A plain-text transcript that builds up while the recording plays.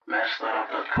All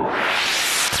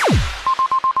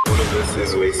of this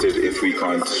is wasted if we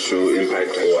can't show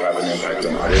impact or have an impact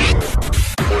on others.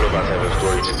 All of us have a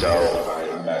story to tell.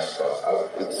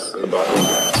 It's about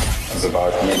impact. It's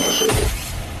about mentorship.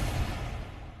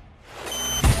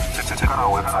 Check out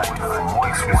our website for more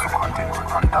exclusive content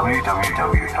on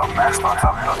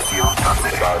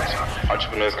www.mashudu.co.za. About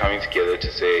entrepreneurs coming together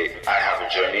to say, I have a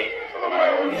journey of my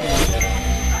own.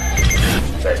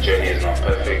 That journey is not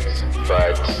perfect,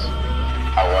 but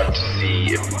I want to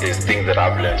see if there's things that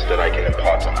I've learned that I can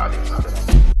impart on others.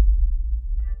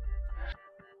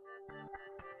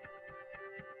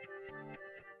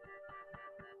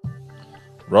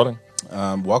 Rolling.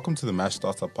 Welcome to the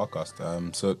MASHSTARTSUP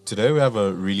Podcast. So today we have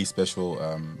a really special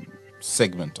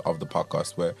segment of the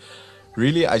podcast where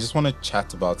really I just want to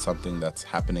chat about something that's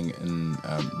happening in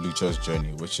Lucho's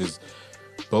journey, which is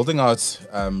building out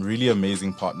really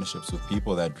amazing partnerships with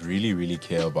people that really, really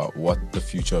care about what the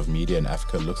future of media in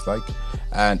Africa looks like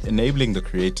and enabling the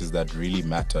creators that really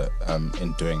matter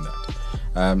in doing that.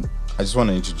 I just want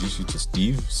to introduce you to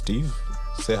Steve. Steve,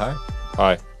 say hi.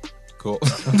 Hi. Cool.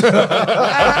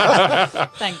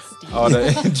 Thanks, Steve. I want to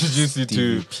introduce you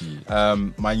to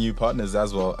my new partners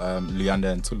as well,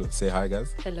 Luyanda and Tulu. Say hi,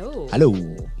 guys. Hello. Hello.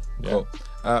 Cool.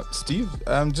 Steve,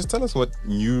 just tell us what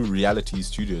New Reality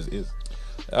Studios is.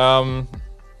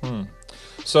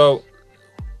 So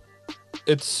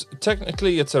it's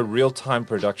technically a real-time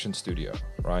production studio,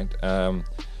 right?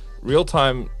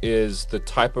 Real-time is the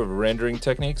type of rendering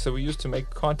techniques that we use to make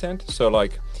content. So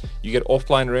like you get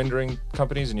offline rendering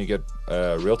companies and you get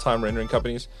real-time rendering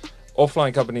companies.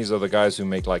 Offline companies are the guys who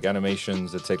make like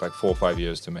animations that take like 4 or 5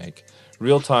 years to make.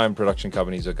 Real-time production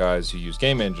companies are guys who use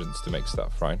game engines to make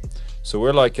stuff, right? So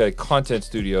we're like a content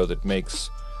studio that makes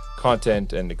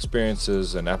content and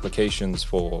experiences and applications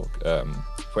for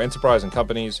enterprise and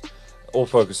companies, all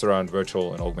focused around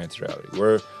virtual and augmented reality.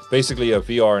 We're basically a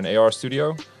VR and AR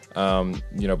studio,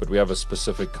 but we have a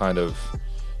specific kind of,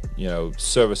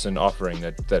 service and offering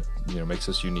that makes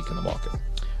us unique in the market.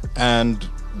 And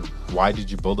why did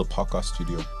you build a podcast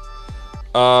studio?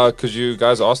 Because you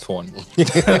guys asked for one. And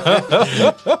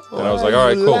I was like, all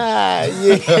right, cool.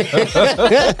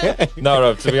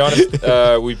 No, to be honest,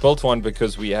 we built one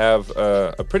because we have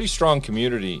a pretty strong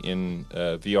community in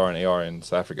VR and AR in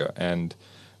South Africa. And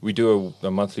we do a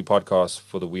monthly podcast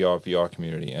for the We Are VR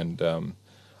community. And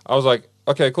I was like,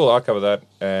 okay, cool, I'll cover that.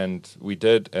 And we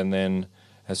did. And then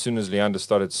as soon as Leander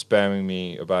started spamming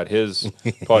me about his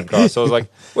podcast, I was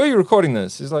like, where are you recording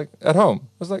this? He's like, at home. I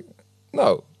was like,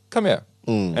 no, come here.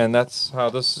 And that's how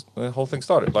the whole thing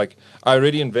started. Like, I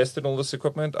already invested in all this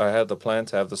equipment. I had the plan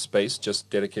to have the space just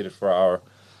dedicated for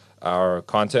our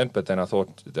content, but then I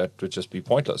thought that would just be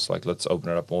pointless. Like, let's open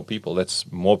it up more people.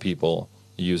 Let's more people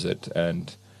use it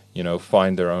and,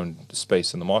 find their own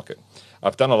space in the market.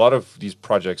 I've done a lot of these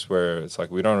projects where it's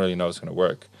like we don't really know it's going to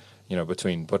work,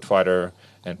 between Putfighter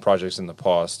and projects in the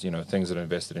past, things that are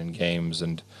invested in games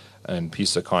and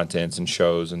pieces of content and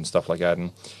shows and stuff like that.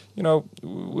 And,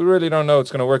 we really don't know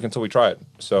it's going to work until we try it.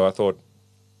 So I thought,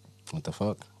 What the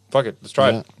fuck? fuck it, let's try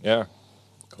it. Yeah.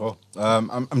 Cool.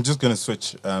 I'm just going to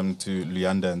switch to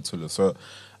Luyanda and Tulu. So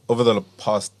over the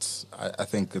past, I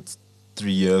think it's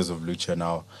 3 years of Lucha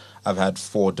now, I've had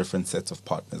 4 different sets of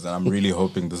partners, and I'm really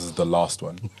hoping this is the last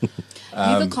one.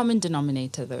 You're the common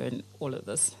denominator, though, in all of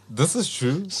this. This is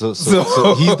true. So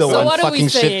he's the one what are we fucking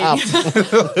shit saying? up.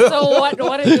 So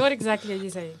what exactly are you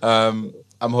saying?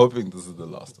 I'm hoping this is the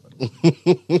last one.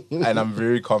 And I'm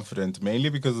very confident,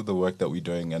 mainly because of the work that we're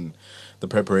doing and the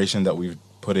preparation that we've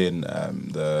put in,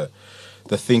 the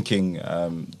thinking,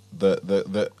 I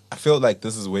feel like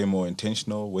this is way more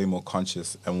intentional, way more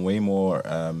conscious, and way more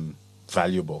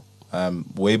valuable.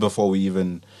 Way before we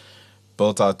even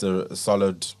built out a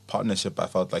solid partnership, I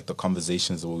felt like the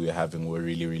conversations that we were having were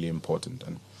really, really important.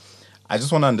 And I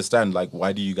just want to understand, like,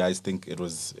 why do you guys think it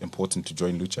was important to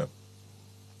join Lucha?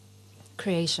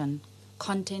 Creation,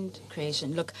 content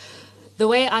creation. Look, the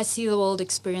way I see the world,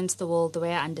 experience the world, the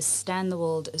way I understand the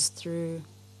world is through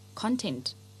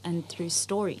content and through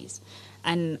stories.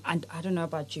 And I don't know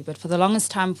about you, but for the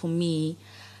longest time for me,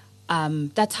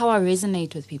 that's how I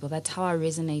resonate with people. That's how I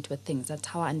resonate with things. That's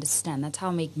how I understand. That's how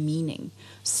I make meaning.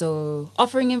 So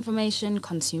offering information,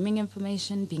 consuming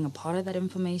information, being a part of that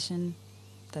information,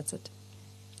 that's it.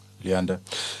 Leander?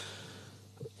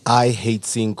 I hate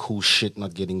seeing cool shit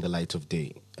not getting the light of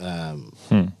day. I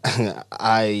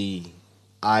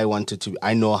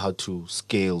know how to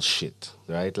scale shit,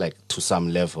 right? Like to some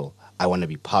level. I want to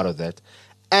be part of that.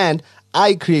 And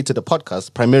I created a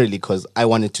podcast primarily because I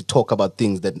wanted to talk about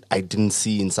things that I didn't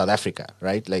see in South Africa,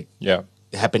 right? Like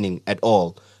happening at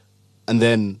all. And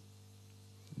then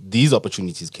these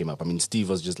opportunities came up. I mean, Steve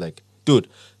was just like, dude,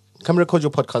 come record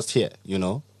your podcast here, you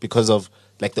know, because of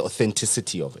like the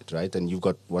authenticity of it, right? And you've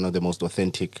got one of the most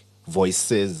authentic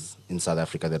voices in South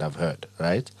Africa that I've heard,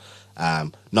 right?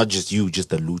 Not just you, just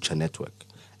the Lucha network.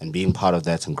 And being part of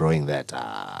that and growing that,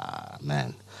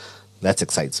 man, that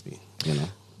excites me, you know.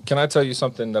 Can I tell you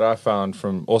something that I found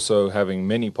from also having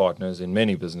many partners in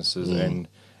many businesses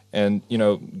and you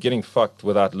know, getting fucked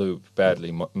without lube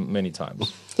badly many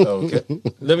times. Okay.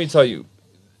 Let me tell you,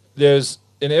 there's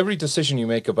in every decision you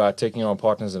make about taking on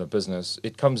partners in a business,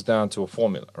 it comes down to a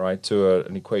formula, right? To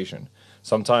an equation.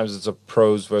 Sometimes it's a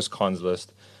pros versus cons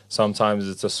list. Sometimes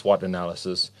it's a SWOT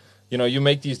analysis. You know, you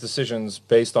make these decisions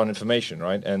based on information,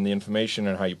 right? And the information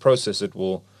and how you process it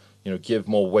will, you know, give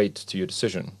more weight to your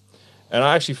decision. And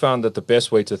I actually found that the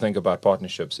best way to think about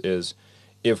partnerships is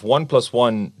if 1 +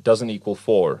 1 doesn't equal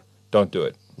 4, don't do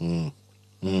it.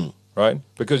 Right?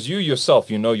 Because you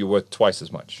yourself, you know you're worth twice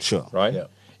as much. Sure. Right? Yeah.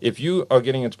 If you are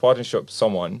getting into partnership with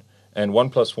someone and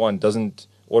 1 + 1 doesn't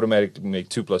automatically make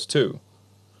 2 + 2,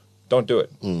 don't do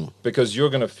it. Because you're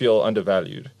going to feel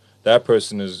undervalued. That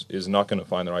person is not going to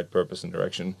find the right purpose and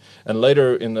direction. And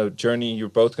later in the journey, you're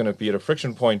both going to be at a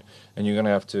friction point and you're going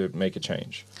to have to make a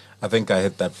change. I think I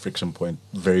hit that friction point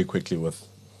very quickly with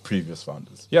previous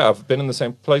founders. Yeah, I've been in the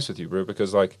same place with you, bro,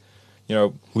 because like, you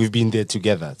know, We've been there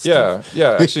together. Steve.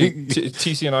 yeah. Actually,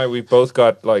 TC and I, we both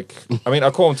got like, I mean,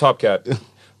 I call him Top Cat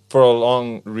for a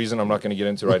long reason I'm not going to get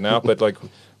into right now, but like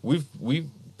we've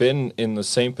been in the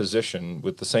same position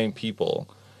with the same people,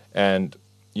 and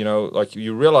you know, like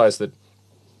you realize that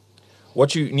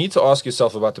what you need to ask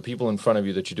yourself about the people in front of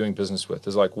you that you're doing business with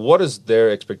is like, what is their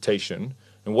expectation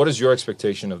and what is your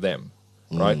expectation of them,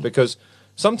 right? Because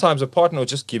sometimes a partner will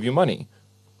just give you money.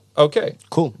 Okay,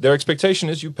 Cool. Their expectation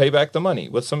is you pay back the money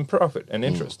with some profit and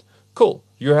interest. Cool.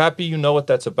 You're happy. You know what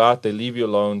that's about. They leave you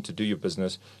alone to do your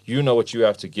business. You know what you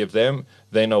have to give them.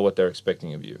 They know what they're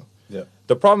expecting of you. Yeah.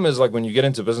 The problem is like when you get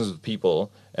into business with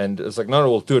people and it's like, no,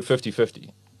 we'll do it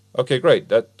 50-50. Okay, great.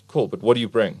 That's cool. But what do you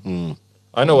bring?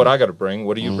 I know what I got to bring.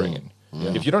 What are you bringing?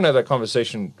 If you don't have that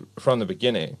conversation from the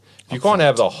beginning, if you can't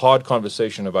have the hard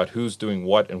conversation about who's doing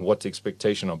what and what the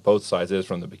expectation on both sides is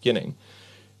from the beginning,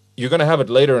 you're going to have it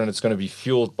later and it's going to be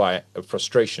fueled by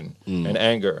frustration and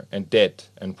anger and debt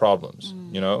and problems,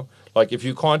 you know? Like if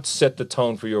you can't set the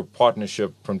tone for your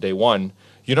partnership from day one,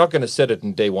 you're not going to set it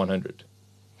in day 100,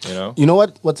 you know? You know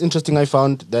what? What's interesting, I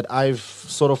found that I've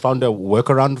sort of found a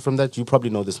workaround from that. You probably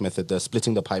know this method, the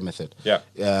splitting the pie method. Yeah.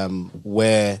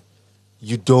 Where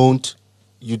you don't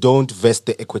vest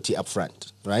the equity up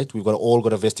front, right? We've all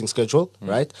got a vesting schedule,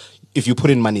 right? If you put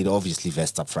in money, it obviously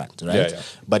vests up front, right? Yeah.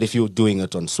 But if you're doing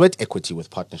it on sweat equity with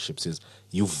partnerships, is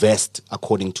you vest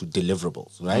according to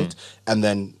deliverables, right? And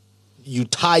then you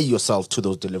tie yourself to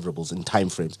those deliverables in time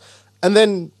frames. And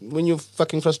then when you're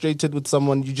fucking frustrated with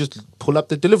someone, you just pull up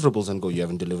the deliverables and go, you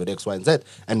haven't delivered X, Y, and Z.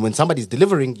 And when somebody's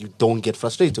delivering, you don't get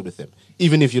frustrated with them.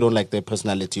 Even if you don't like their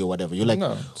personality or whatever. You're like,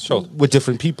 No, sure. we're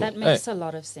different people. That makes a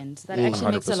lot of sense. That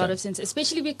actually makes a lot 100%. of sense,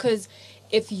 especially because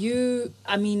if you,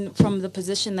 I mean, from the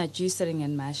position that you're sitting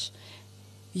in, Mash,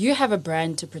 you have a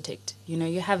brand to protect. You know,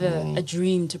 you have a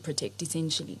dream to protect,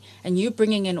 essentially. And you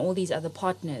bringing in all these other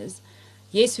partners.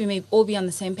 Yes, we may all be on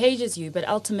the same page as you, but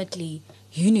ultimately,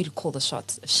 you need to call the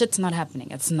shots. If shit's not happening,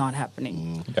 it's not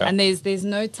happening. Yeah. And there's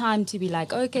no time to be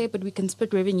like, okay, but we can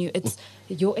split revenue. It's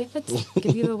your efforts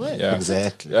give you the work. Yeah.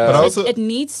 Exactly. But also, It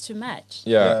needs to match.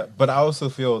 Yeah. but I also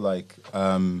feel like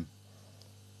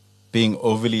being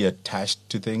overly attached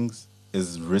to things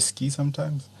is risky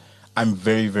sometimes. I'm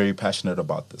very, very passionate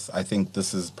about this. I think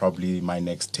this is probably my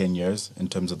next 10 years in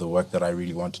terms of the work that I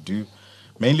really want to do.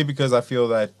 Mainly because I feel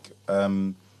like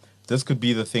this could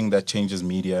be the thing that changes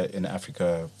media in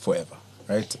Africa forever,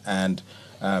 right? And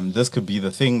this could be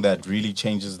the thing that really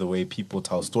changes the way people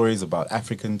tell stories about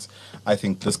Africans. I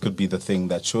think this could be the thing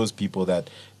that shows people that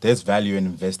there's value in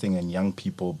investing in young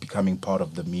people becoming part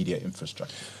of the media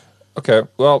infrastructure. Okay,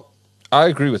 well, I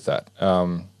agree with that.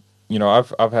 You know,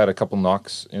 I've had a couple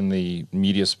knocks in the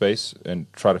media space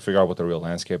and try to figure out what the real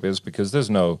landscape is because there's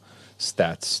no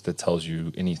stats that tells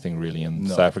you anything really in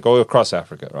South Africa or across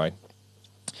Africa, right?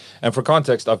 And for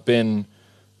context, I've been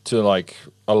to like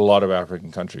a lot of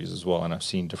African countries as well, and I've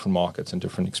seen different markets and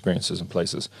different experiences and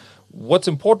places. What's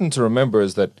important to remember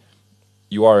is that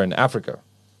you are in Africa.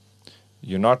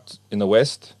 You're not in the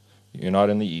West. You're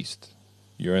not in the East.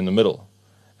 You're in the middle.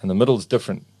 And the middle is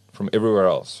different from everywhere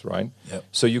else, right? Yep.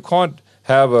 So you can't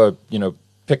have a, you know,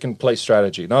 pick and place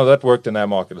strategy. No, that worked in that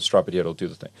market. Let's drop it here. It'll do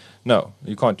the thing. No,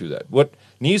 you can't do that. What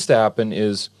needs to happen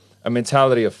is a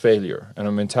mentality of failure and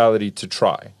a mentality to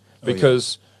try.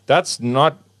 Because that's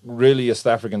not really a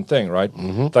South African thing, right?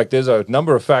 Like there's a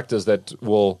number of factors that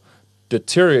will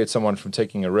deteriorate someone from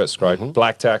taking a risk, right?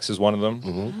 Black tax is one of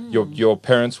them. Your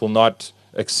parents will not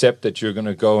accept that you're going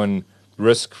to go and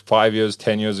risk 5 years,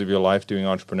 10 years of your life doing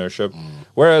entrepreneurship.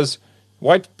 Whereas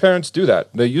white parents do that.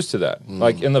 They're used to that.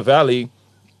 Like in the Valley,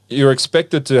 you're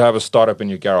expected to have a startup in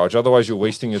your garage. Otherwise, you're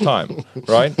wasting your time,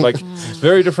 right? Like it's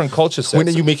very different culture sets. When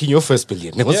are you making your first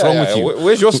billion? What's wrong with you?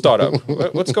 Where's your startup?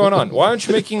 What's going on? Why aren't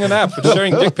you making an app for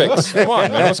sharing dick pics? Come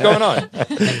on, man. What's going on?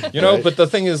 You know, but the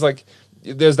thing is, like,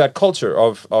 there's that culture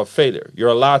of failure. You're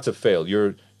allowed to fail.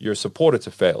 You're supported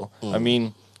to fail. I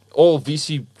mean, all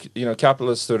VC,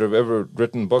 capitalists that have ever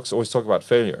written books always talk about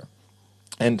failure.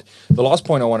 And the last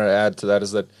point I wanted to add to that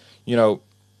is that,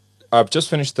 I've just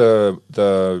finished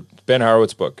the Ben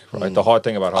Horowitz book, right? The Hard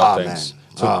Thing About Hard Things.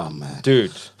 Man. Man.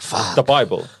 Dude, the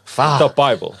Bible. Fuck. The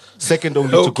Bible. Second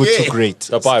only to good to great.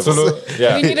 The Bible.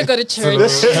 Yeah. We need to go to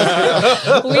church.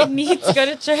 We need to go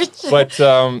to church. But,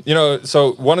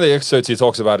 so one of the excerpts he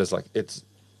talks about is like, it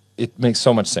makes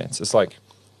so much sense. It's like,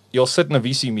 you'll sit in a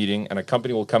VC meeting and a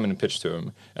company will come in and pitch to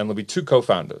him and there'll be two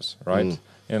co-founders, right?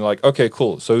 And like, okay,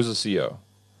 cool. So who's the CEO?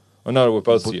 Oh, no, we're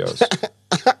both CEOs.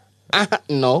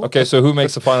 No. Okay, so who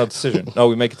makes the final decision? No,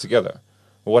 we make it together.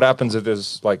 Well, what happens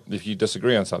if you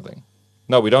disagree on something?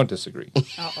 No, we don't disagree.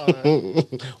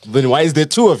 Then why is there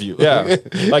two of you? Yeah,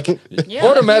 like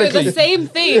automatically the same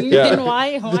thing. Yeah. Then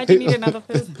why do you need another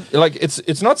person? Like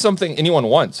it's not something anyone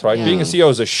wants, right? Being a CEO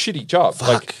is a shitty job. Fuck.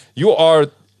 Like you are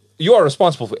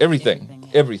responsible for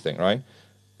everything, right?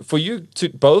 For you to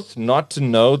both not to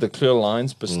know the clear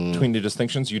lines between the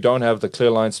distinctions, you don't have the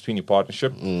clear lines between your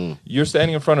partnership. You're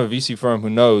standing in front of a VC firm who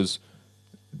knows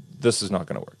this is not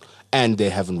going to work. And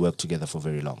they haven't worked together for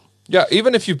very long. Yeah,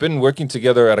 even if you've been working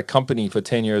together at a company for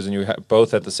 10 years and you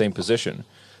both at the same position,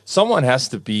 someone has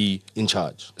to be in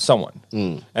charge. Someone.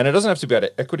 And it doesn't have to be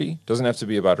about equity, doesn't have to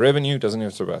be about revenue, doesn't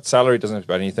have to be about salary, doesn't have to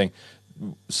be about anything.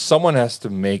 Someone has to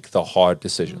make the hard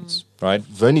decisions, right?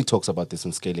 Vernie talks about this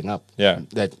in Scaling Up. Yeah.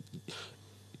 That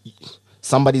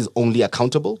somebody's only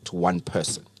accountable to one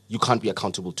person. You can't be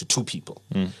accountable to two people.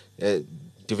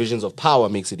 Divisions of power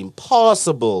makes it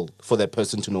impossible for that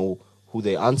person to know who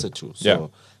they answer to.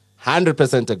 So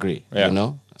 100% agree,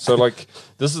 So like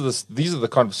these are the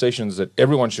conversations that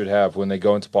everyone should have when they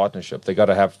go into partnership. They got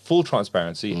to have full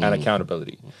transparency and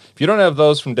accountability. If you don't have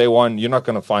those from day one, you're not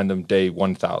going to find them day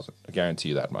 1,000. I guarantee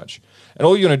you that much. And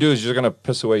all you're going to do is you're going to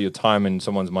piss away your time and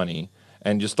someone's money,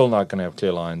 and you're still not going to have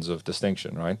clear lines of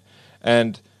distinction, right?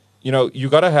 And you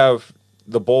got to have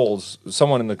the balls.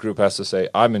 Someone in the group has to say,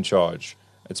 "I'm in charge.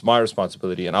 It's my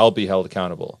responsibility, and I'll be held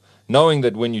accountable." Knowing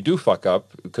that when you do fuck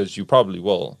up, because you probably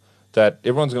will, that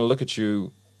everyone's going to look at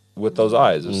you with those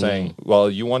eyes of saying, well,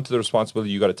 you want the responsibility,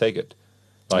 you got to take it.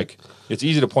 Like, it's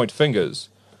easy to point fingers,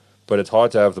 but it's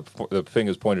hard to have the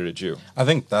fingers pointed at you. I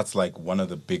think that's like one of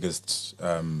the biggest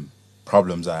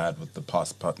problems I had with the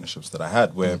past partnerships that I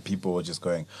had, where people were just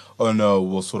going, oh no,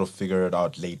 we'll sort of figure it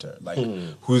out later. Like,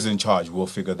 who's in charge? We'll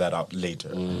figure that out later.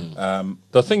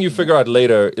 The thing you figure out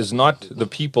later is not the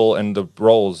people and the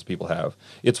roles people have.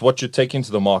 It's what you're taking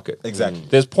to the market. Exactly.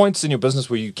 There's points in your business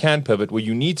where you can pivot, where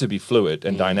you need to be fluid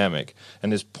and dynamic.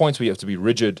 And there's points where you have to be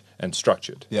rigid and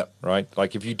structured. Yeah. Right?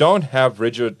 Like if you don't have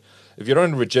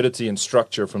rigidity and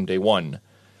structure from day one,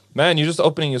 man, you're just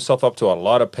opening yourself up to a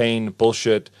lot of pain,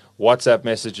 bullshit, WhatsApp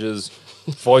messages,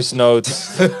 voice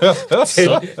notes,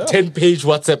 10-page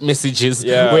WhatsApp messages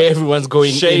where everyone's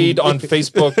going shade on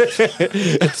Facebook.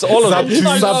 It's all of them.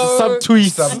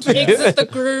 Subtweets. Exit the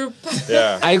group.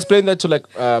 Yeah. I explain that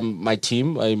to my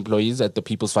team, my employees at the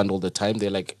People's Fund all the time. They're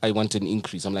like, I want an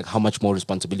increase. I'm like, how much more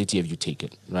responsibility have you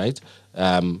taken, right?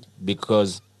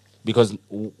 Because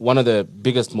one of the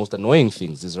biggest, most annoying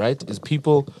things is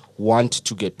people want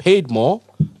to get paid more,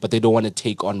 but they don't want to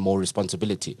take on more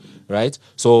responsibility, right?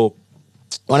 So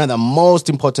one of the most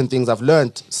important things I've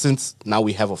learned since now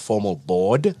we have a formal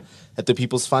board at the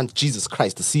People's Fund, Jesus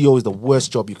Christ, the CEO is the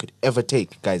worst job you could ever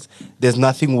take, guys. There's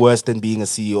nothing worse than being a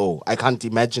CEO. I can't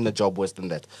imagine a job worse than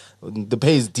that. The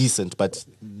pay is decent, but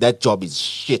that job is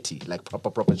shitty, like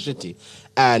proper shitty.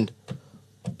 And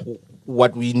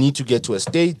what we need to get to a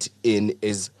state in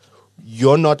is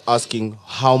you're not asking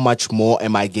how much more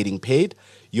am I getting paid.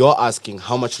 You're asking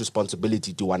how much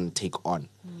responsibility do I want to take on.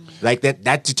 Like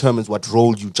that determines what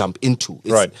role you jump into.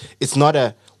 It's not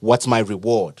a what's my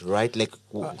reward, right? Like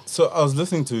so I was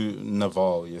listening to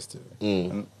Naval yesterday,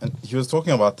 and he was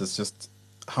talking about this, just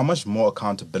how much more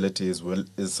accountability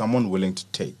is someone willing to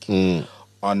take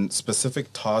on specific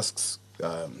tasks,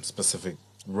 specific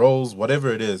roles,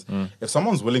 whatever it is. If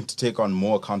someone's willing to take on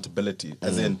more accountability,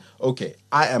 as in, okay,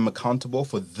 I am accountable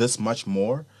for this much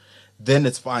more, then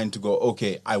it's fine to go,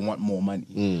 okay, I want more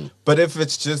money. But if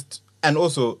it's just, and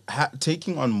also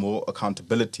taking on more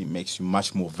accountability makes you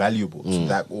much more valuable to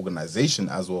that organization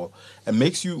as well, and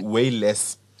makes you way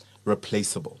less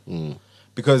replaceable.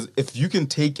 Because if you can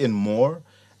take in more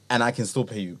and I can still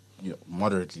pay you,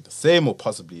 moderately the same or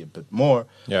possibly a bit more,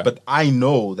 but I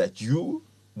know that you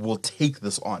will take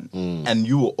this on and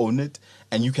you will own it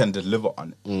and you can deliver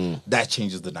on it. That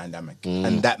changes the dynamic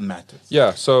and that matters.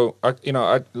 Yeah, so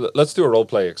let's do a role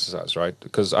play exercise, right?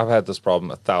 Because I've had this problem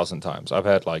 1,000 times. I've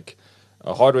had like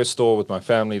a hardware store with my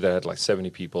family that had like 70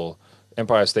 people.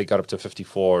 Empire State got up to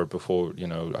 54 before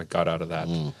I got out of that.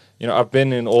 I've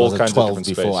been in all kinds of different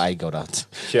spaces. Before I got out.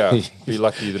 Yeah, be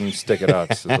lucky you didn't stick it out,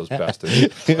 those bastards.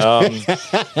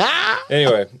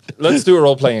 Anyway, let's do a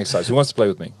role playing exercise. Who wants to play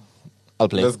with me? I'll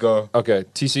play. Let's go. Okay,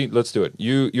 TC, let's do it.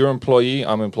 You're employee,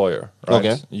 I'm employer. Right?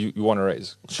 Okay. You want to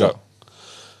raise. Sure. Go.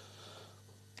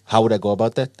 How would I go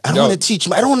about that? I don't want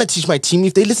to teach my team.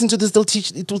 If they listen to this,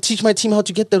 it will teach my team how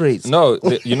to get the raise. No,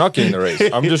 you're not getting the raise.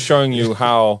 I'm just showing you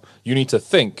how you need to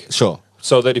think. Sure.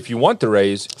 So that if you want the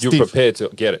raise, you're prepared to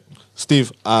get it.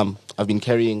 Steve, I've been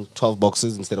carrying 12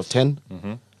 boxes instead of 10.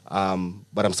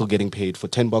 But I'm still getting paid for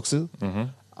 10 boxes.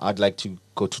 I'd like to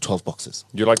go to 12 boxes.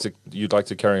 You'd like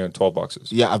to carry on 12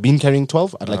 boxes? Yeah, I've been carrying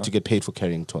 12. I'd like to get paid for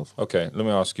carrying 12. Okay, let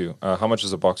me ask you, how much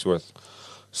is a box worth?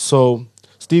 So,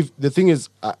 Steve, the thing is,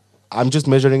 I'm just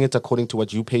measuring it according to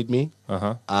what you paid me.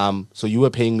 So you were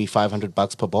paying me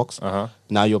 $500 per box.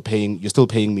 Now you're still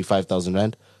paying me 5,000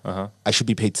 rand. I should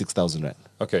be paid 6,000 rand.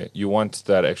 Okay, you want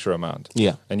that extra amount.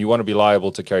 Yeah. And you want to be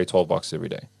liable to carry 12 boxes every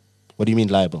day. What do you mean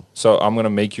liable? So I'm going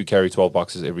to make you carry 12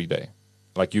 boxes every day.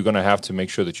 Like you're going to have to make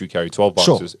sure that you carry 12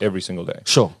 boxes every single day.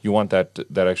 Sure. You want that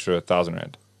extra 1,000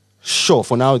 rand. Sure.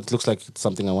 For now, it looks like it's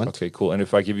something I want. Okay, cool. And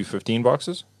if I give you 15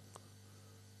 boxes,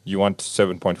 you want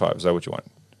 7.5. Is that what you want?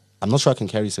 I'm not sure I can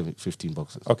carry 15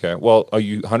 boxes. Okay. Well, are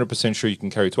you 100% sure you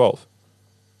can carry 12?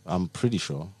 I'm pretty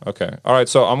sure. Okay. All right.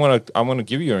 So I'm gonna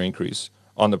give you an increase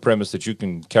on the premise that you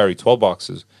can carry 12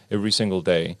 boxes every single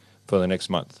day for the next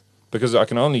month, because I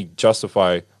can only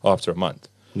justify after a month.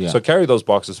 Yeah. So carry those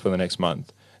boxes for the next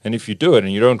month, and if you do it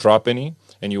and you don't drop any,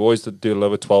 and you always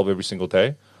deliver 12 every single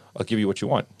day, I'll give you what you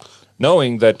want,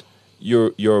 knowing that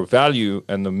your value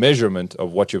and the measurement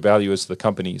of what your value is to the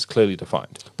company is clearly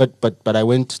defined. But I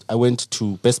went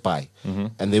to Best Buy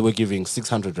and they were giving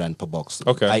 600 rand per box.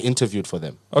 Okay. I interviewed for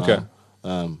them. Okay.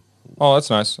 Oh,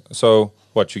 that's nice. So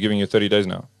what? You're giving you 30 days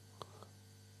now?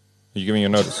 You're giving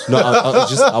your notice? No,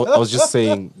 I was just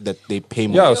saying that they pay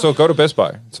more. Yeah. So go to Best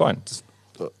Buy. It's fine.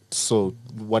 So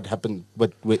what happened?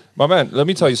 Wait. My man, let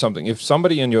me tell you something. If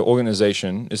somebody in your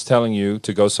organization is telling you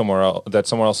to go somewhere else, that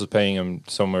someone else is paying them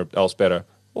somewhere else better,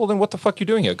 well, then what the fuck you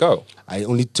doing here? Go. I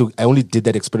only did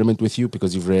that experiment with you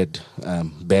because you've read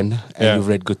Ben and you've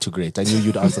read Good to Great. I knew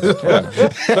you'd answer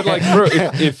that. But like, bro,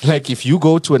 if you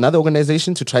go to another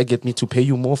organization to try get me to pay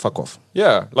you more, fuck off.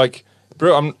 Yeah, like,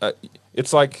 bro,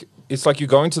 it's like you're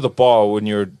going to the bar when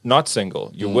you're not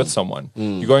single. You're with someone.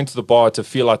 You're going to the bar to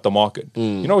feel out the market.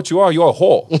 You know what you are? You're a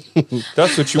whore.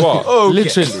 That's what you are. Oh,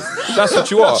 literally. That's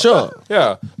what you are. Sure.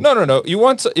 Yeah. No.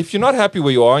 If you're not happy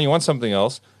where you are and you want something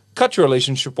else, cut your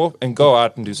relationship off and go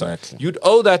out and do something. Exactly. You'd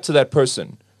owe that to that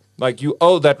person. Like you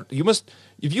owe that. You must.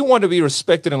 If you want to be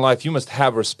respected in life, you must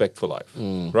have respect for life.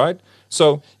 Right?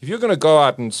 So if you're going to go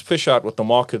out and fish out what the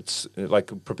market's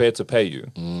like prepared to pay you,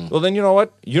 well, then you know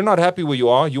what? You're not happy where you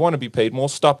are. You want to be paid more.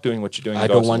 Stop doing what you're doing. I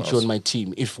don't want you on my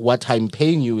team. If what I'm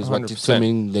paying you is 100%. What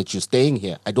determining that you're staying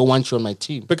here, I don't want you on my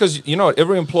team. Because you know what?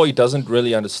 Every employee doesn't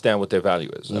really understand what their value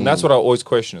is, and that's what I always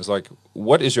question: is like,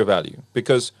 what is your value?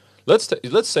 Because let's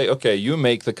say, okay, you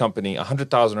make the company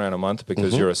 100,000 rand a month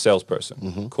because you're a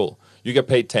salesperson. Cool. You get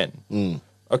paid 10.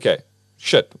 Okay.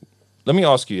 Shit. Let me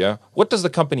ask you, what does the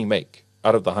company make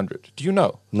out of the 100? Do you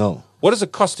know? No. What does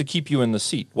it cost to keep you in the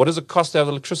seat? What does it cost to have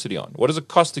electricity on? What does it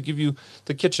cost to give you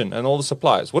the kitchen and all the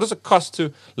supplies? What does it cost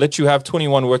to let you have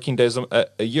 21 working days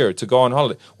a year to go on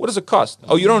holiday? What does it cost?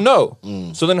 Oh, you don't know.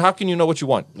 So then how can you know what you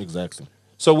want? Exactly.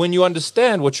 So when you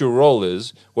understand what your role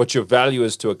is, what your value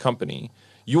is to a company,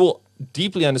 you will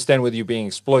deeply understand whether you're being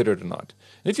exploited or not.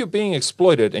 And if you're being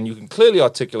exploited and you can clearly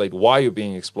articulate why you're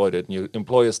being exploited and your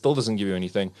employer still doesn't give you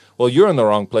anything, well, you're in the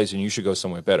wrong place and you should go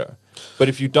somewhere better. But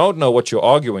if you don't know what you're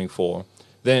arguing for,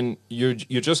 then you're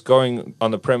just going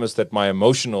on the premise that my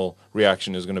emotional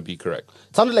reaction is going to be correct.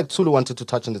 It sounded like Tulu wanted to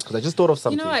touch on this because I just thought of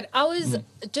something. You know what? I was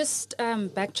just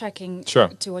backtracking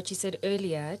to what you said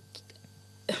earlier.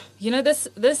 You know,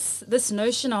 this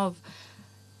notion of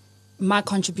my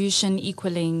contribution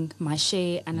equaling my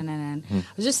share, and I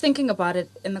was just thinking about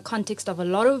it in the context of a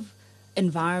lot of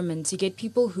environments, you get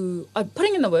people who are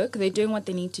putting in the work, they're doing what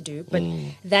they need to do, but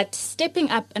that stepping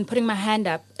up and putting my hand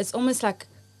up, it's almost like,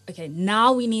 okay,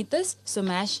 now we need this, so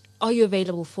Mash, are you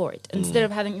available for it? Instead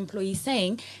of having employees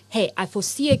saying, hey, I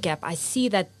foresee a gap, I see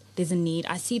that there's a need,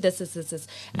 I see this,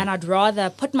 and I'd rather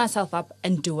put myself up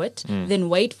and do it than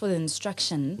wait for the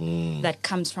instruction that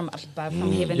comes from above,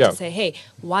 from heaven, to say, hey,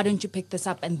 why don't you pick this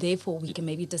up, and therefore we can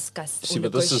maybe discuss See, or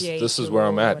but negotiate. this is where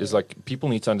I'm at, is like people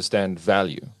need to understand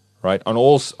value, right? On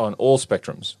all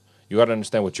spectrums. You got to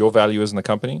understand what your value is in the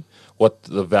company, what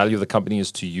the value of the company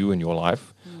is to you in your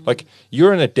life. Like,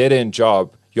 you're in a dead-end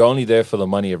job, you're only there for the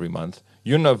money every month.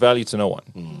 You're no value to no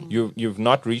one. You've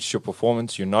not reached your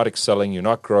performance. You're not excelling. You're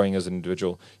not growing as an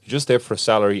individual. You're just there for a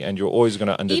salary, and you're always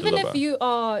going to underdeliver. Even if you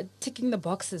are ticking the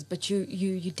boxes, but you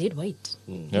did wait.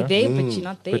 Yeah. You're there, but you're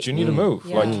not there. But you need to move.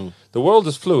 Yeah. Like, the world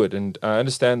is fluid, and I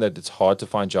understand that it's hard to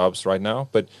find jobs right now.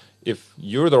 But if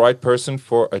you're the right person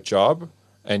for a job,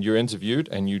 and you're interviewed,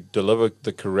 and you deliver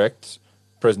the correct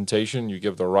presentation, you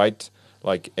give the right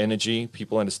energy,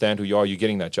 people understand who you are, you're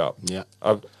getting that job. Yeah.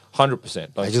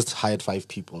 100%. I just hired 5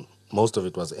 people. Most of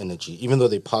it was energy. Even though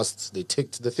they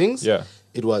ticked the things,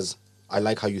 it was, I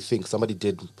like how you think.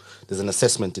 There's an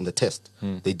assessment in the test.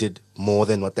 They did more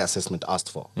than what the assessment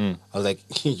asked for. I was like,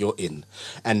 you're in.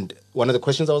 And one of the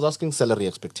questions I was asking, salary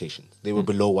expectations. They were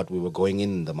below what we were going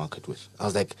in the market with. I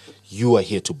was like, you are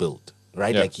here to build,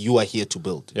 right? Yeah. Like, you are here to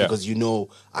build Yeah. because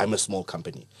I'm a small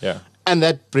company. Yeah. And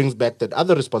that brings back that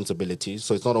other responsibility.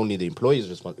 So it's not only the employee's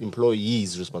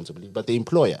responsibility, but the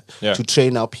employer to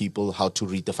train our people how to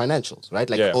read the financials, right?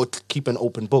 Like, or to keep an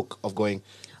open book of going,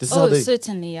 this is how they...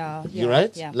 certainly, yeah. You're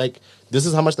right? Yeah. Like, this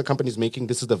is how much the company is making.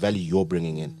 This is the value you're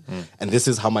bringing in. And this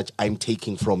is how much I'm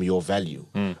taking from your value.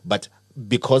 But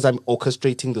because I'm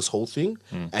orchestrating this whole thing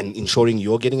and ensuring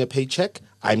you're getting a paycheck,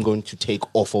 I'm going to take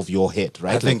off of your head,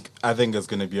 right? I think it's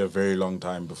going to be a very long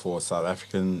time before South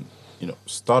African,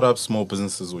 startups, small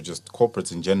businesses, or just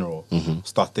corporates in general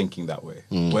start thinking that way.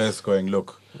 Where it's going,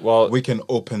 look, we can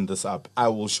open this up. I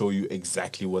will show you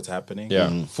exactly what's happening.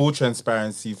 Yeah. Full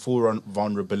transparency, full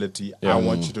vulnerability. I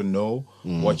want you to know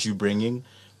what you're bringing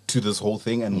to this whole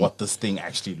thing and what this thing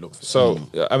actually looks like.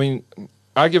 So, I mean,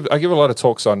 I give a lot of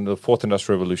talks on the fourth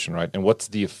industrial revolution, right? And what's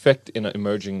the effect in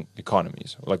emerging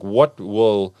economies? Like, what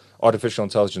will artificial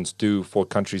intelligence do for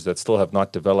countries that still have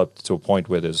not developed to a point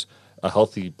where there's a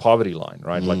healthy poverty line,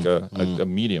 right? Like a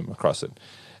medium across it.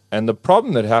 And the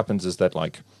problem that happens is that,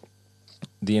 like,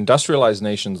 the industrialized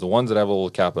nations, the ones that have all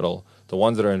the capital, the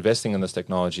ones that are investing in this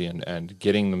technology and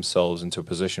getting themselves into a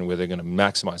position where they're going to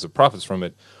maximize the profits from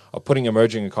it, are putting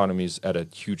emerging economies at a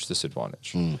huge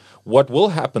disadvantage. What will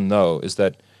happen, though, is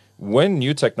that when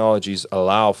new technologies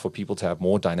allow for people to have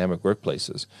more dynamic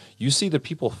workplaces, you see that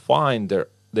people find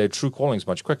their true callings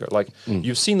much quicker. Like,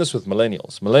 you've seen this with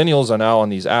millennials. Millennials are now on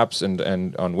these apps and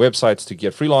on websites to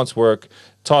get freelance work.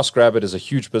 TaskRabbit is a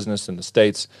huge business in the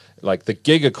States. Like, the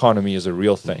gig economy is a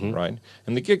real thing, right?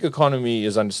 And the gig economy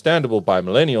is understandable by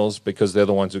millennials because they're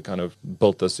the ones who kind of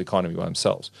built this economy by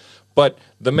themselves. But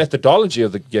the methodology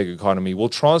of the gig economy will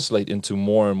translate into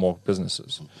more and more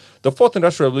businesses. The fourth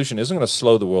industrial revolution isn't going to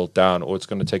slow the world down or it's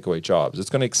going to take away jobs. It's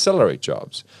going to accelerate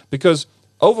jobs because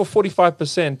over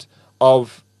 45%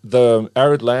 of the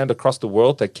arid land across the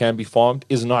world that can be farmed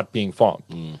is not being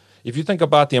farmed. If you think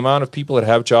about the amount of people that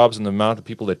have jobs and the amount of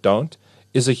people that don't,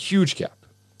 is a huge gap,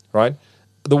 right?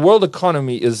 The world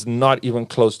economy is not even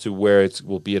close to where it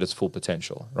will be at its full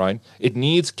potential, right? It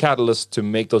needs catalysts to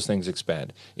make those things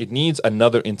expand. It needs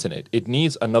another internet. It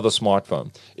needs another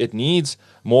smartphone. It needs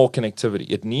more connectivity.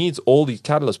 It needs all these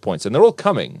catalyst points, and they're all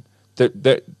coming.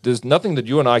 There's nothing that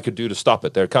you and I could do to stop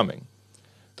it. They're coming.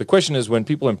 The question is, when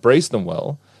people embrace them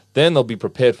well, then they'll be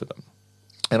prepared for them.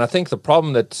 And I think the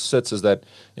problem that sits is that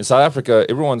in South Africa,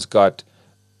 everyone's got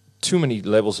too many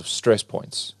levels of stress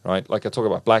points, right? Like I talk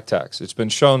about black tax. It's been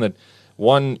shown that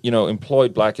one,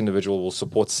 employed black individual will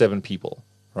support 7 people,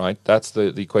 right? That's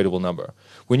the equatable number.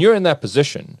 When you're in that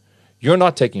position, you're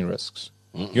not taking risks.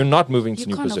 You're not moving to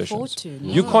new positions.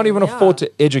 You can't even afford to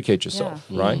educate yourself,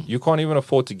 right? You can't even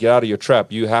afford to get out of your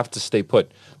trap. You have to stay put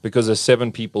because there's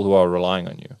 7 people who are relying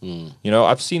on you.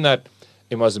 I've seen that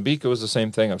in Mozambique. It was the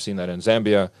same thing. I've seen that in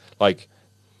Zambia. Like,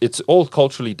 it's all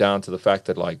culturally down to the fact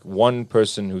that, like, one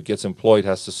person who gets employed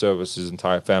has to service his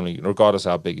entire family, regardless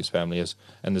of how big his family is,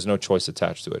 and there's no choice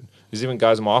attached to it. There's even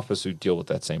guys in my office who deal with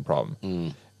that same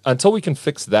problem. Until we can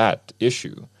fix that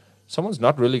issue, someone's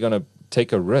not really going to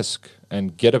take a risk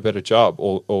and get a better job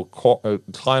or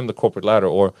climb the corporate ladder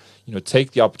or,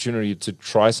 take the opportunity to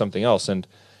try something else. And,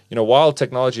 while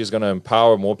technology is going to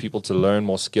empower more people to learn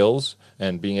more skills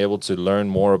and being able to learn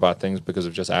more about things because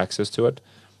of just access to it,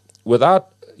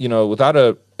 without without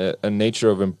a nature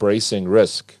of embracing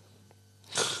risk,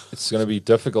 it's going to be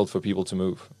difficult for people to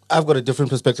move. I've got a different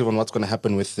perspective on what's going to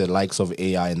happen with the likes of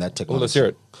AI and that technology. Well, let's hear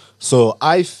it. So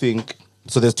I think,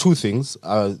 there's two things.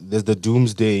 There's the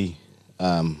doomsday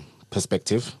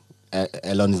perspective.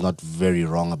 Elon is not very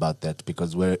wrong about that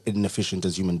because we're inefficient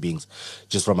as human beings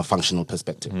just from a functional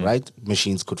perspective, right?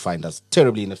 Machines could find us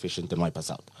terribly inefficient and wipe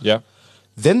us out. Yeah.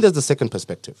 Then there's the second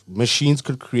perspective. Machines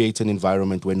could create an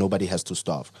environment where nobody has to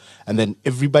starve. And then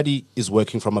everybody is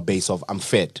working from a base of, I'm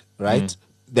fed, right?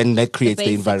 Then that creates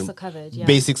the environment. Are covered, yeah.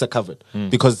 Basics are covered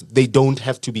because they don't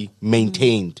have to be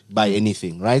maintained by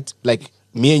anything, right? Like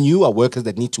me and you are workers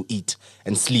that need to eat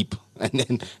and sleep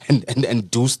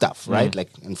and do stuff, right? Like,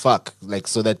 and fuck, like,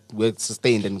 so that we're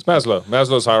sustained. And It's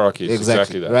Maslow's hierarchy. It's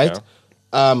exactly that, right?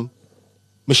 yeah.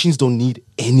 Machines don't need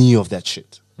any of that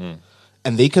shit.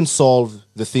 And they can solve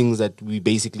the things that we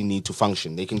basically need to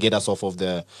function. They can get us off of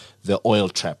the oil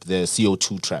trap, the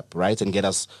CO2 trap, right? And get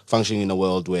us functioning in a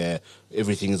world where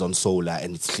everything is on solar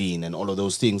and it's clean and all of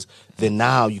those things. Then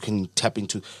now you can tap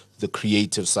into the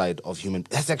creative side of human.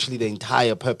 That's actually the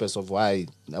entire purpose of why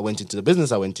I went into the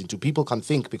business I went into. People can't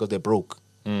think because they're broke,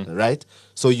 right?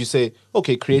 So you say,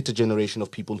 okay, create a generation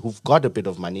of people who've got a bit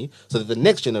of money so that the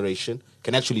next generation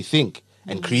can actually think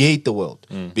and create the world.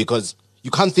 Because you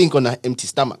can't think on an empty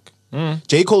stomach.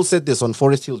 J. Cole said this on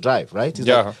Forest Hill Drive, right? He's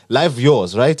like, life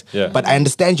yours, right? Yeah. But I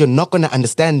understand you're not going to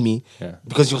understand me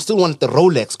because you still want the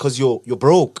Rolex because you're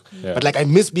broke. Yeah. But like I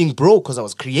miss being broke because I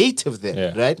was creative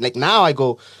then, right? Like now I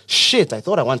go, shit, I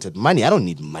thought I wanted money. I don't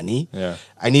need money. Yeah.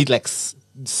 I need like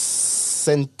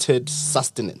centered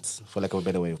sustenance, for lack of a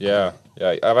better way of putting it.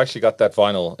 Yeah. I've actually got that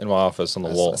vinyl in my office on the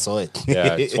wall. I saw it.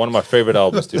 Yeah, it's one of my favorite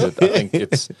albums, dude. I think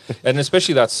it's, and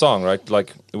especially that song, right?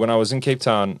 Like when I was in Cape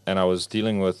Town and I was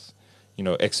dealing with,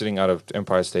 exiting out of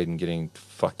Empire State and getting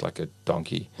fucked like a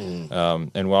donkey.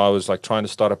 And while I was like trying to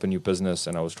start up a new business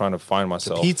and I was trying to find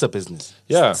myself. The pizza business.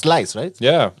 Yeah. Slice, right?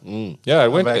 Yeah. Yeah, I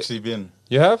went. I've actually been.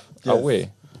 You have? Yes. Oh, wait.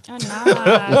 Oh,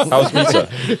 nice. How's pizza?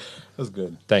 That was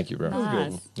good. Thank you, bro.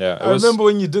 Nice. Yeah, I remember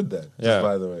when you did that, Yeah.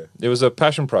 by the way. It was a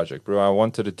passion project, bro. I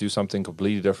wanted to do something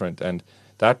completely different. And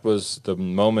that was the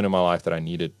moment in my life that I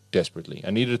needed desperately.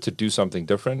 I needed to do something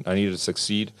different. I needed to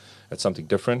succeed at something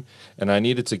different. And I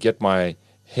needed to get my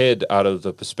head out of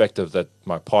the perspective that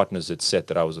my partners had said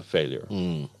that I was a failure.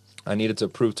 I needed to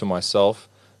prove to myself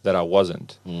that I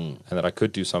wasn't and that I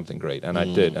could do something great. And I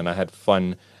did. And I had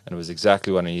fun. And it was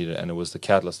exactly what I needed. And it was the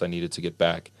catalyst I needed to get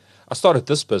back. I started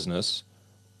this business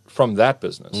from that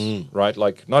business, right?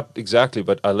 Like, not exactly,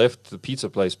 but I left the pizza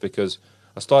place because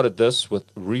I started this with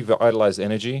revitalized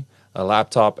energy, a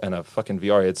laptop, and a fucking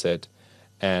VR headset.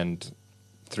 And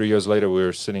 3 years later, we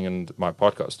were sitting in my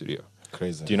podcast studio.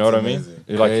 Crazy. Do you know what I mean? amazing.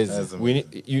 You're like,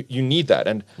 Crazy. you need that.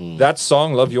 And that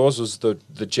song, Love Yours, was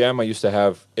the jam I used to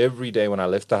have every day when I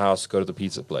left the house, go to the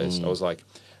pizza place. I was like,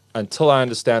 until I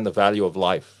understand the value of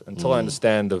life, until I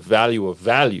understand the value of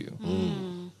value,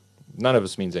 none of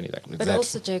this means anything. But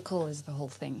also J. Cole is the whole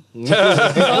thing. The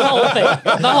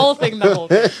whole thing.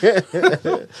 Okay,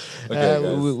 guys.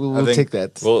 We'll I think take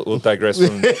that. We'll digress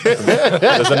from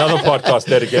there's another podcast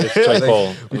dedicated to J.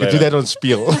 Cole. We could do that on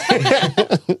Spiel.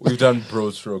 We've done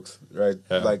broad strokes, right?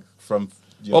 Yeah. Like from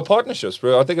Well, partnerships,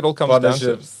 bro. I think it all comes down to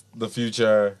partnerships, the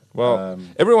future. well,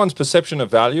 everyone's perception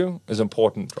of value is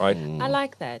important, right? I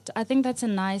like that. I think that's a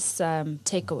nice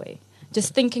takeaway.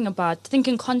 Just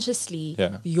thinking consciously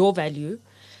Yeah. your value,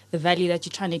 the value that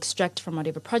you're trying to extract from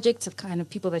whatever projects, the kind of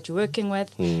people that you're working with,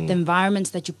 the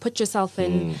environments that you put yourself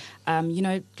in.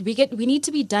 We need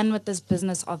to be done with this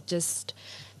business of just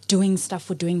doing stuff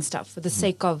for the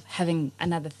sake of having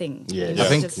another thing. Yeah. You know, I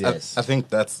think just- Yes. I think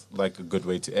that's like a good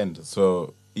way to end.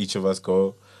 So each of us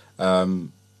go.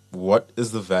 What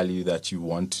is the value that you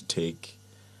want to take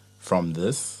from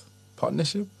this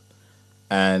partnership,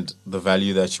 and the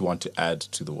value that you want to add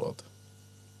to the world?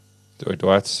 Do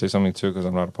I have to say something too? Because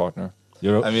I'm not a partner.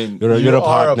 You're a you are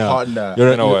partner. a partner.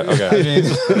 You're You know what? Okay. I mean,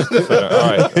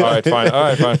 all right, fine. All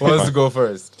right, fine. who wants to fine. go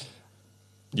first?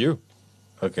 You.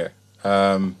 Okay.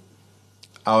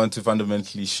 I want to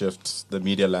fundamentally shift the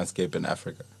media landscape in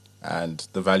Africa. And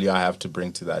the value I have to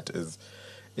bring to that is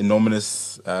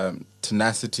enormous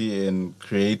tenacity in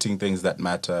creating things that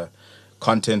matter,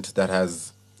 content that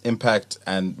has impact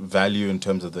and value in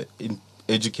terms of the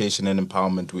education and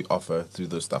empowerment we offer through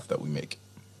the stuff that we make.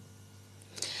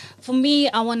 For me,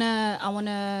 I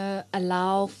wanna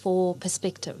allow for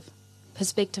perspective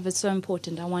perspective is so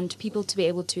important. I want people to be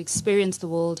able to experience the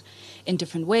world in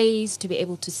different ways, to be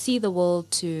able to see the world,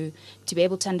 to be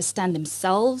able to understand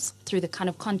themselves through the kind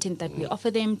of content that we offer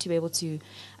them, to be able to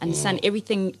understand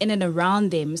everything in and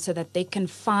around them so that they can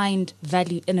find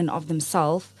value in and of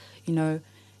themselves, you know,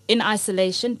 in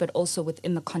isolation, but also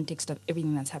within the context of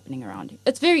everything that's happening around you.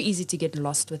 It's very easy to get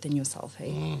lost within yourself,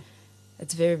 hey?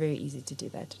 It's very, very easy to do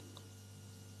that.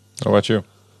 How about you?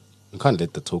 You can't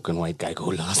let the token white guy go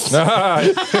last.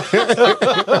 I'm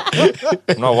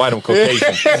not white, I'm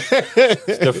Caucasian.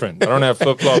 It's different. I don't have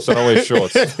flip-flops, I don't wear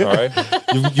shorts, all right?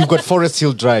 You've got Forest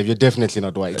Hill Drive. You're definitely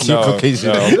not white. You're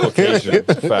Caucasian. No, I'm Caucasian.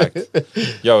 Fact.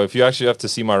 Yo, if you actually have to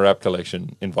see my rap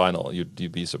collection in vinyl,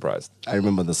 you'd be surprised. I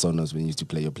remember the Sonos when you used to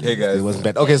play your playlist. Hey, guys. It wasn't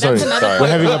bad. Okay, sorry. another We're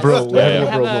having a bro. We're having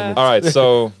a bro have a- moment. All right,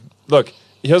 so look,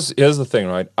 here's the thing,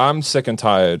 right? I'm sick and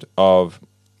tired of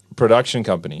production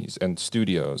companies and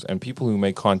studios and people who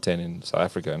make content in South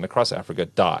Africa and across Africa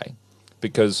die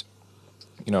because,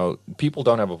 you know, people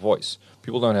don't have a voice.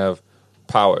 People don't have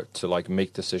power to like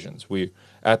make decisions. We're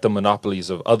at the monopolies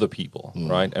of other people,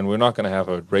 right? And we're not going to have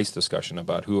a race discussion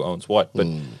about who owns what. But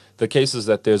the case is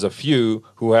that there's a few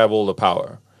who have all the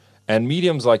power. And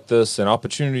mediums like this and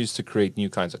opportunities to create new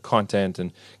kinds of content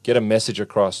and get a message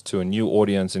across to a new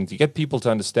audience and to get people to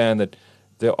understand that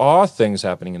there are things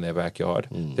happening in their backyard.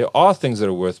 There are things that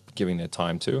are worth giving their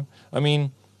time to. I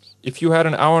mean, if you had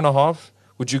an hour and a half,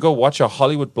 would you go watch a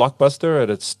Hollywood blockbuster at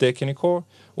a Ster-Kinekor? Or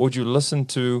would you listen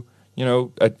to, you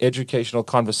know, an educational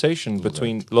conversation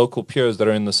between local peers that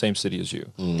are in the same city as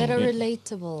you? That are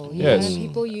relatable. You Yes. know,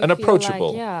 people you And feel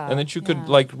approachable. Like, yeah, and that you could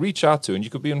yeah. like reach out to and you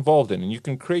could be involved in and you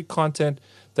can create content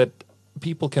that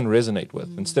people can resonate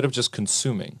with instead of just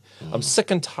consuming. I'm sick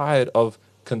and tired of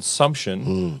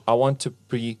consumption. I want to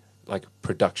be like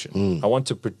production. I want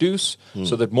to produce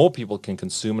so that more people can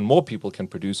consume and more people can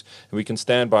produce and we can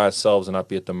stand by ourselves and not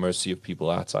be at the mercy of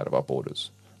people outside of our borders.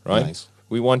 Right? Nice.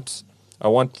 I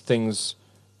want things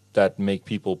that make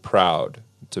people proud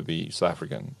to be South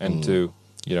African and to,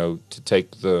 you know, to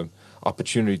take the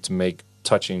opportunity to make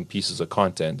touching pieces of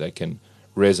content that can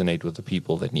resonate with the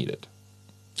people that need it.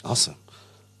 Awesome.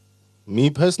 Me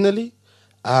personally,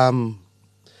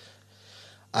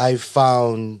 I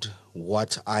found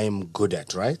what I'm good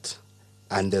at, right?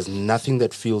 And there's nothing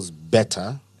that feels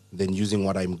better than using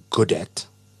what I'm good at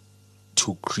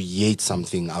to create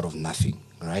something out of nothing,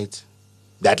 right?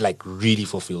 That like really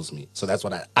fulfills me. So that's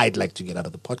what I'd like to get out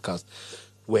of the podcast,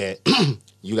 where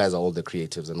you guys are all the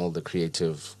creatives and all the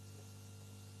creative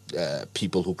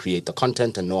people who create the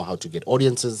content and know how to get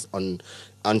audiences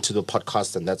onto the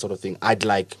podcast and that sort of thing. I'd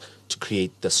like to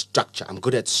create the structure. I'm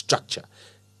good at structure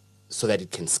so that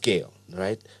it can scale,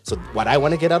 right? So what I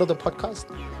want to get out of the podcast,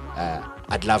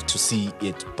 I'd love to see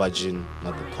it budging,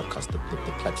 not the podcast,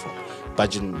 the platform,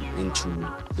 budging into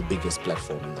the biggest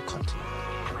platform in the continent.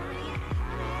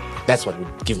 That's what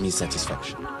would give me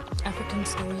satisfaction. African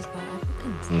stories by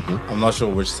Africans. I'm not sure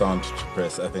which sound to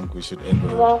press. I think we should end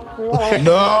with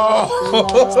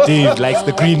No! Steve likes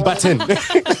the green button.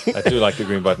 I do like the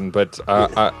green button, but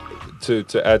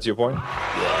to add to your point,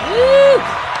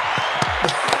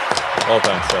 well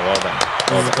done, sir. Well done.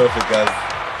 This is perfect, guys.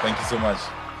 Thank you so much.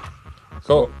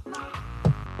 Cool.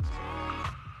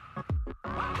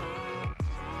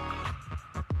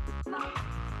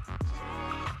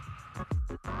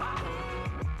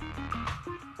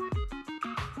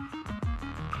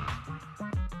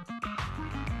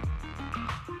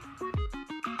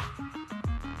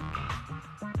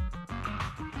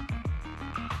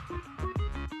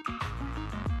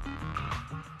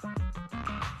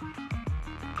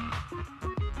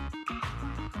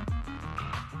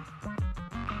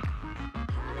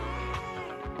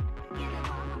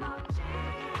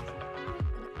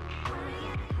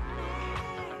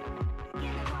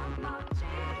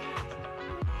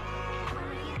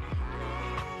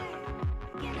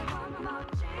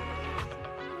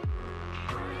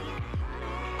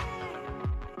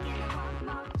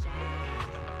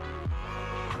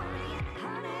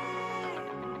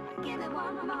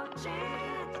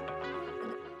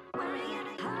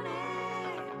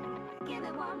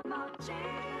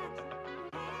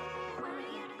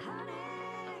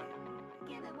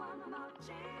 Give it one more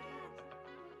chance.